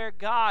Lord their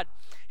God.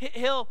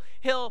 He'll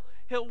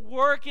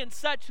work in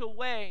such a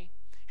way.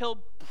 He'll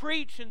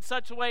preach in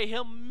such a way.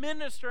 He'll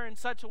minister in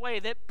such a way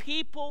that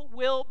people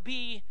will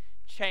be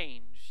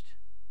changed.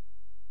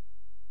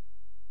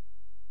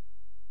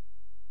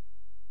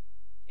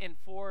 And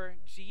for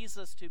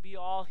Jesus to be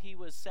all he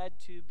was said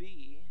to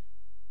be,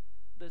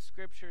 the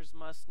scriptures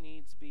must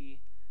needs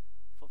be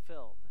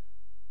fulfilled.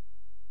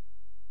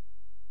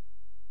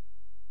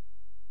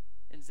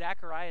 And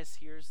Zacharias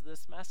hears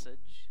this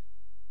message,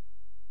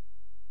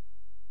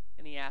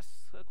 and he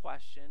asks a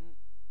question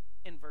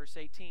in verse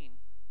 18.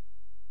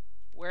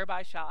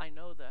 Whereby shall I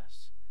know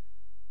this?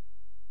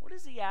 What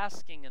is he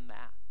asking in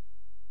that?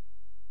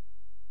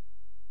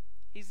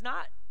 He's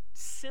not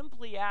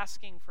simply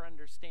asking for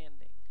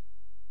understanding.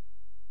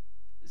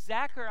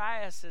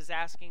 Zacharias is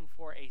asking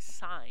for a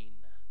sign,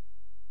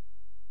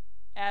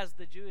 as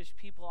the Jewish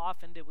people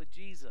often did with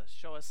Jesus.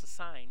 Show us a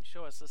sign,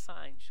 show us a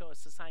sign, show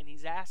us a sign.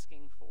 He's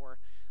asking for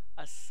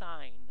a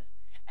sign,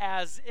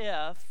 as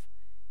if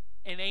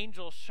an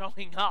angel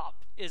showing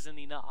up isn't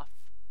enough.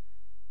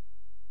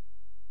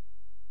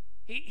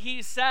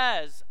 He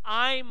says,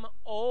 I'm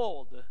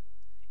old.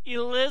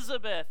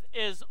 Elizabeth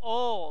is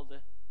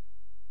old.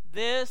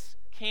 This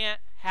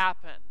can't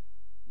happen.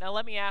 Now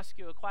let me ask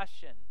you a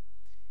question.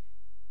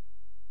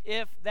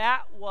 If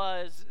that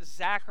was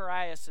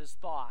Zacharias'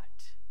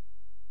 thought,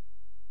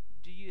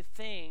 do you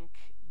think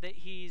that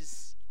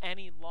he's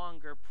any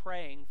longer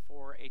praying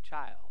for a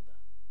child?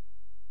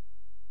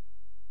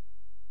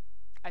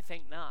 I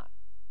think not.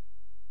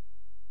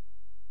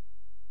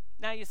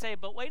 Now you say,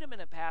 but wait a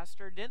minute,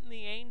 Pastor, didn't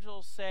the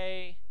angel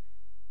say,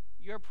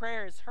 your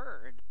prayer is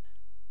heard?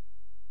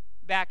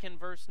 Back in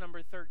verse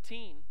number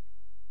 13.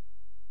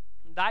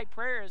 Thy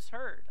prayer is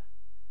heard.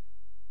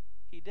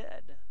 He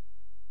did.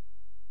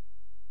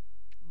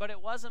 But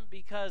it wasn't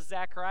because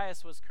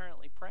Zacharias was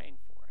currently praying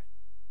for it.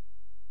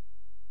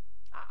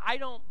 I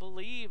don't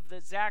believe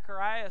that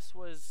Zacharias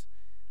was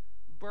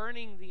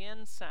burning the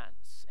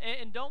incense.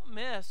 And don't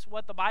miss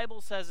what the Bible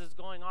says is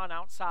going on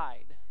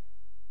outside.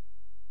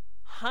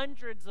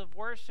 Hundreds of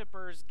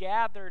worshipers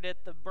gathered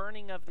at the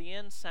burning of the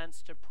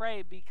incense to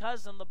pray,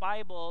 because in the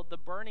Bible, the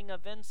burning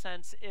of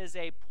incense is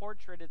a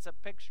portrait, it's a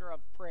picture of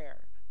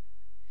prayer.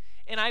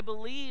 And I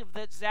believe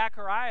that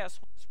Zacharias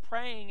was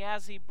praying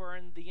as he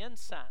burned the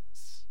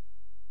incense.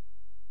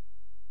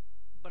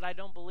 But I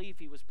don't believe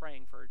he was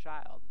praying for a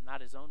child,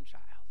 not his own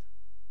child.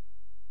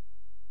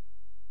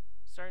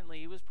 Certainly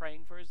he was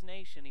praying for his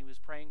nation. He was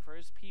praying for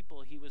his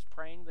people. He was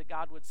praying that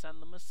God would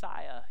send the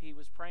Messiah. He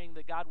was praying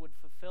that God would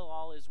fulfill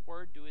all his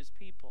word to his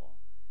people.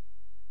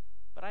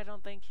 But I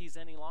don't think he's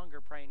any longer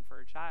praying for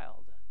a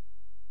child.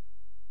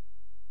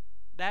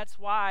 That's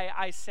why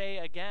I say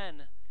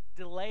again,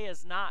 delay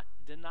is not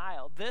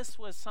denial. This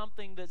was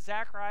something that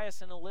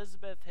Zacharias and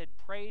Elizabeth had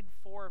prayed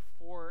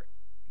for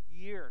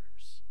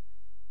years,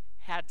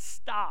 had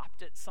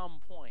stopped at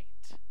some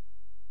point,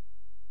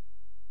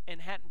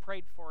 and hadn't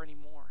prayed for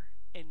anymore.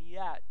 And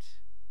yet,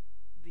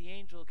 the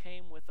angel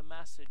came with a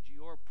message,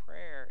 your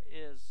prayer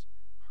is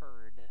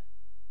heard.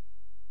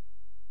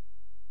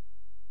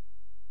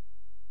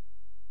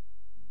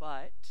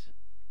 But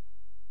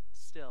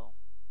still,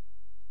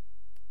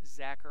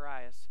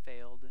 Zacharias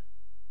failed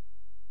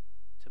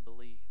to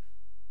believe.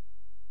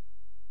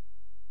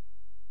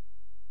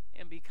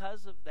 And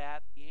because of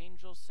that, the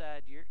angel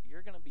said,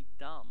 you're going to be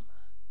dumb.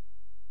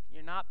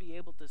 You'll not be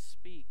able to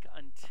speak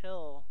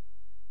until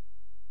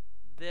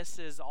this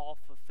is all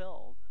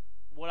fulfilled.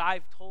 What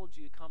I've told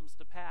you comes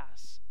to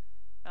pass.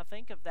 Now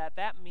think of that.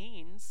 That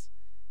means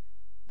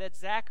that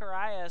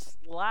Zacharias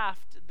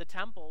left the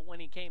temple when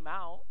he came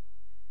out,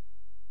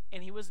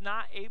 and he was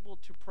not able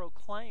to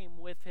proclaim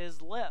with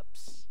his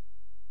lips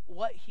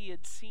what he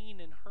had seen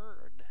and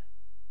heard.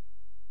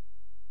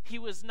 He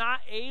was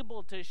not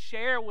able to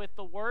share with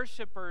the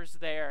worshipers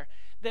there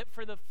that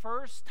for the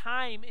first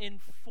time in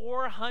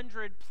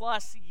 400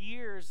 plus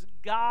years,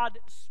 God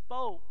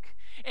spoke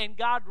and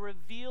God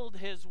revealed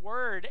his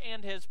word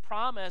and his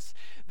promise,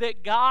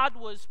 that God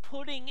was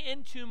putting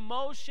into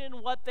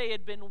motion what they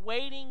had been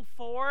waiting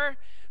for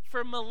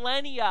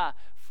millennia,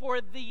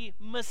 for the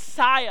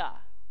Messiah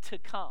to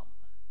come.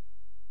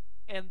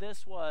 And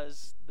this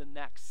was the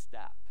next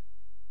step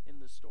in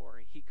the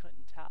story. He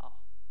couldn't tell.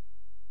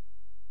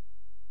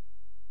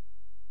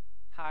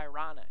 How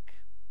ironic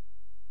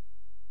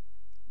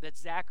that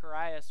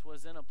Zacharias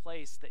was in a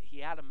place that he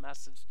had a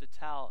message to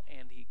tell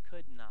and he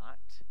could not.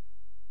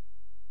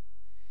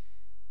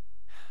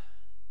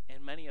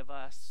 And many of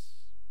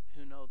us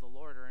who know the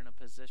Lord are in a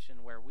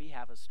position where we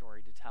have a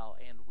story to tell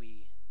and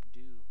we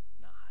do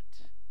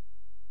not.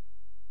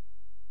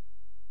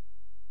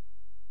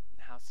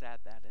 How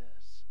sad that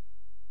is.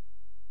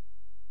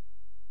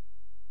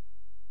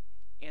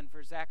 And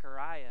for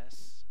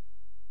Zacharias,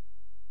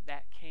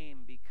 that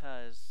came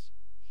because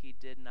he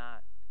did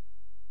not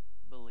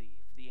believe.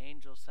 The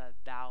angel said,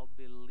 thou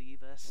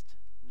believest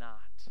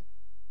not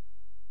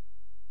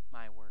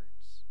my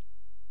words.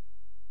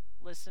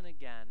 Listen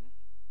again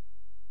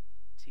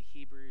to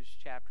Hebrews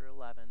chapter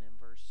 11 and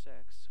verse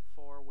 6.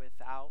 For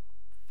without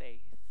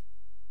faith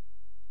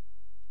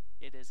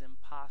it is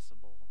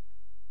impossible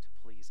to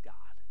please God.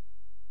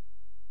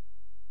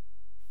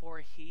 For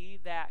he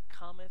that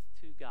cometh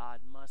to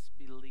God must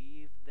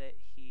believe that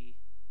he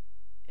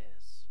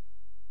is,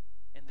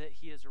 and that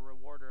he is a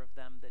rewarder of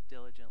them that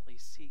diligently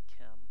seek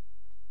him.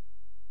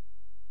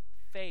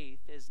 Faith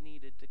is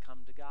needed to come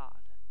to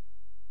God.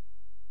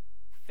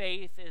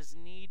 Faith is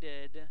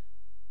needed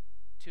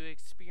to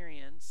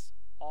experience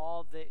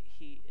all that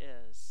he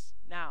is.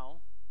 Now,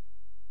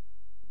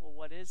 well,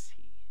 what is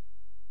he?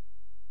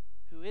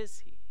 Who is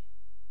he?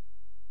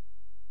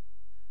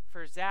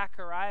 For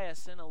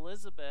Zacharias and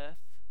Elizabeth,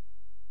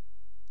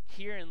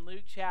 here in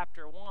Luke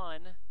chapter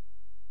 1,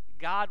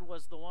 God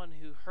was the one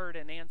who heard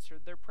and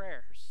answered their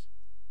prayers.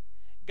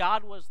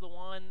 God was the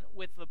one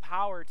with the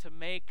power to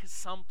make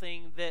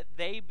something that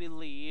they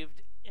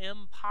believed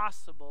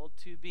impossible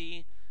to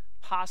be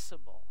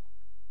possible.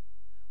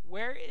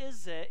 Where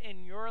is it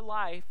in your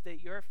life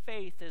that your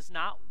faith is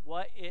not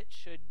what it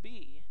should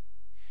be?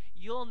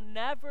 You'll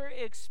never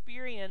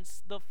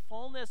experience the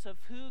fullness of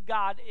who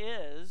God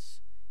is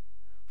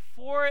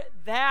for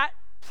that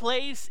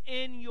place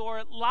in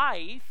your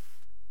life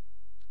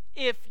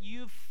if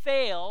you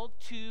fail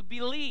to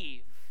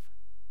believe.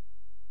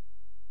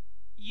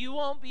 You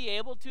won't be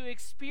able to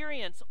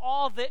experience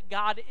all that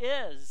God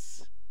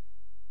is.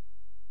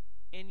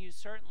 And you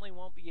certainly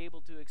won't be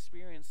able to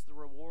experience the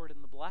reward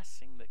and the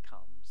blessing that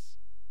comes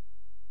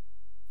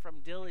from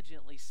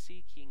diligently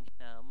seeking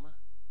Him,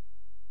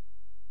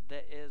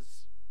 that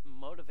is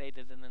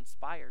motivated and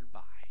inspired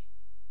by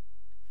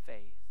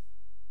faith.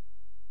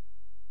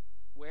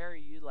 Where are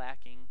you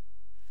lacking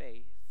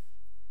faith?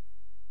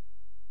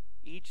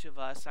 Each of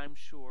us, I'm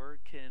sure,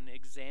 can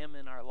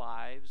examine our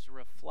lives,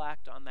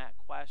 reflect on that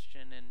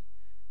question, and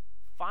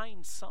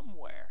find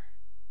somewhere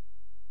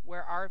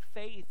where our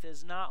faith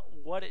is not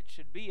what it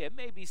should be. It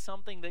may be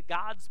something that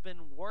God's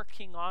been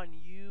working on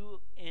you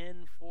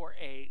in for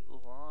a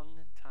long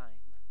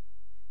time,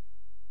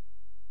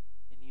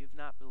 and you've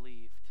not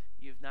believed.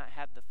 You've not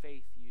had the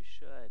faith you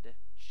should.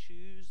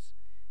 Choose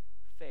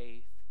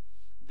faith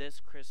this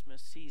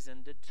Christmas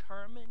season.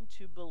 Determined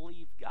to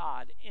believe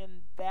God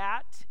in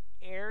that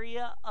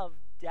area of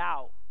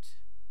doubt,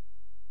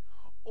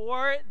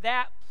 or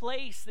that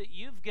place that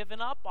you've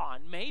given up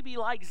on. Maybe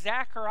like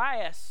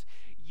Zacharias,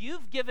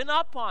 you've given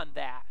up on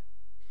that.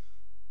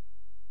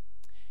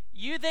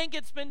 You think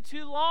it's been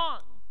too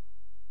long.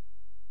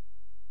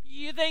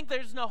 You think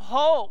there's no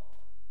hope.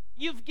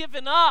 You've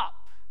given up.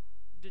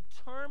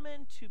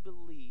 Determined to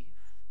believe,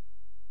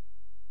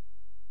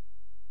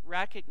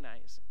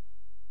 recognizing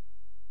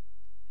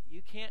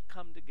you can't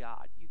come to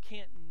God, you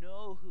can't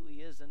know who He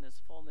is in His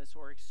fullness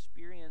or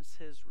experience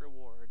His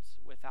rewards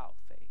without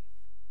faith.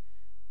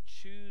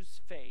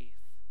 Choose faith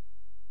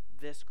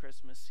this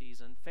Christmas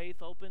season.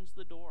 Faith opens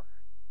the door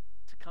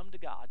to come to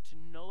God, to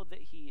know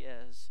that He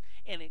is,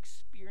 and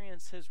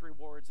experience His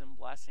rewards and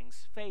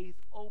blessings.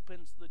 Faith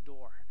opens the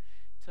door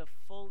to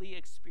fully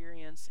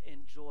experience,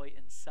 enjoy,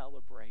 and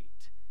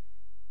celebrate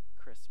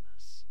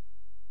Christmas.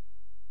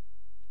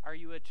 Are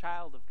you a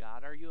child of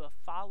God? Are you a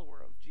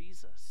follower of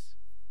Jesus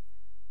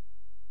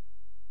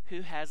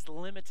who has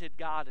limited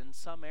God in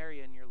some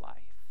area in your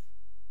life?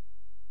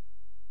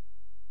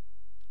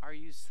 Are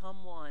you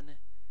someone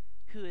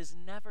who has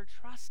never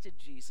trusted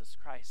Jesus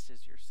Christ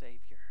as your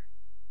Savior?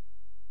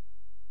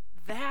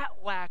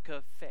 That lack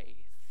of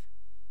faith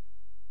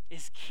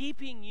is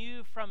keeping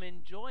you from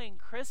enjoying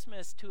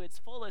Christmas to its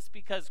fullest,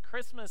 because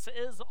Christmas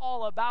is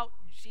all about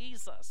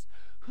Jesus,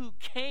 who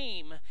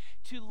came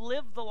to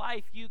live the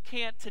life you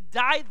can't, to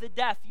die the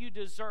death you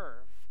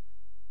deserve,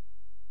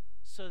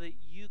 so that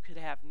you could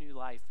have new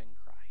life in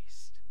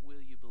Christ.